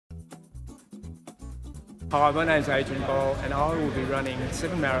Hi, my name's Adrian Bol and I will be running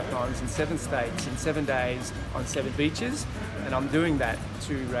 7 marathons in 7 states in 7 days on 7 beaches, and I'm doing that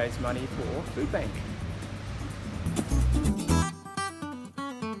to raise money for Foodbank.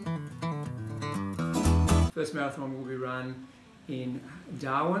 First marathon will be run in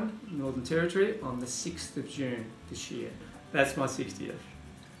Darwin, Northern Territory on the 6th of June this year. That's my 60th.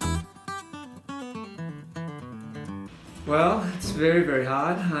 Well, it's very, very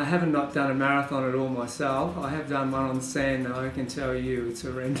hard. I haven't not done a marathon at all myself. I have done one on sand though, I can tell you it's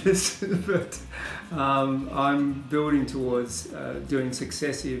horrendous. But I'm building towards doing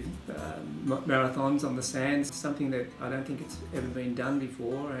successive marathons on the sand, something that I don't think it's ever been done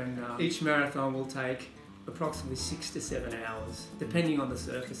before. And each marathon will take approximately 6 to 7 hours, depending on the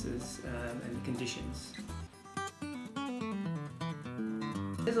surfaces and conditions.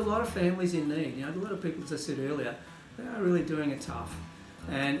 There's a lot of families in need. You know, a lot of people, as I said earlier, they are really doing it tough.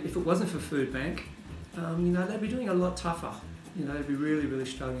 And if it wasn't for Foodbank, you know, they'd be doing it a lot tougher. You know, they'd be really, really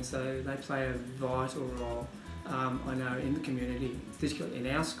struggling. So they play a vital role, I know, in the community, particularly in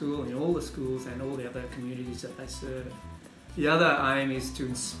our school, in all the schools and all the other communities that they serve. The other aim is to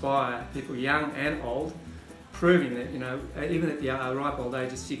inspire people, young and old, proving that, you know, even at the ripe old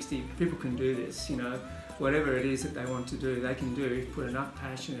age of 60, people can do this. You know, whatever it is that they want to do, they can do if you put enough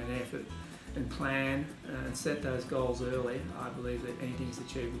passion and effort and plan and set those goals early. I believe that anything is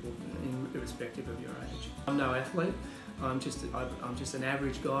achievable irrespective of your age. I'm no athlete. I'm just an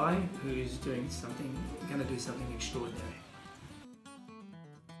average guy who's doing something, going to do something extraordinary.